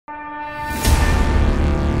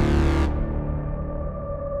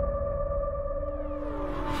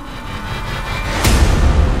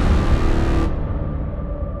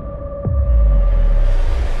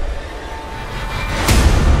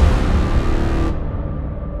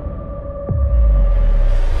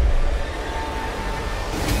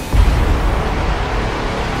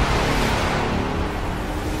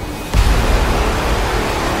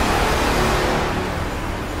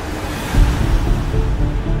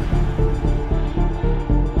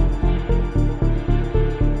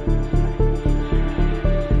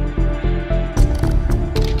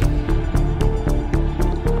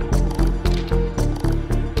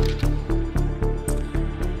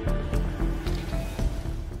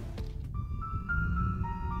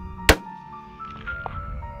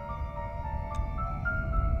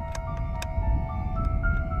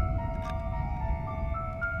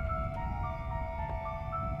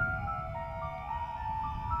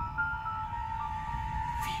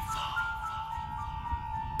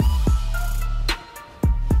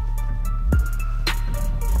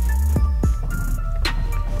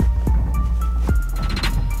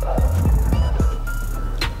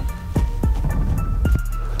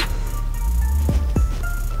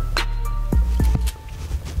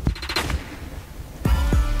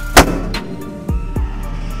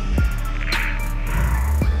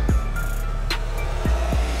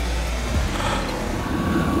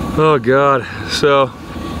Oh God, so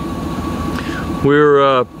we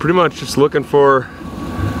were pretty much just looking for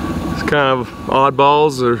kind of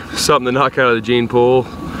oddballs or something to knock out of the gene pool,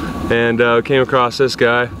 and came across this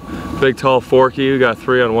guy, big tall forky. We got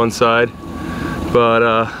 3 on one side, but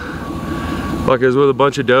like it was with a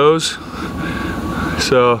bunch of does,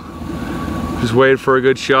 so just waited for a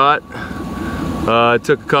good shot. It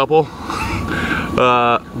took a couple,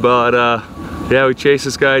 but yeah, we chased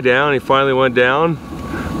this guy down. He finally went down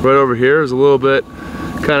right over here. It was a little bit,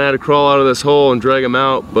 kind of had to crawl out of this hole and drag him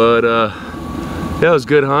out, but yeah, it was a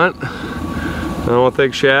good hunt. I want to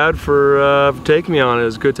thank Shad for taking me on it. It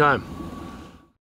was a good time.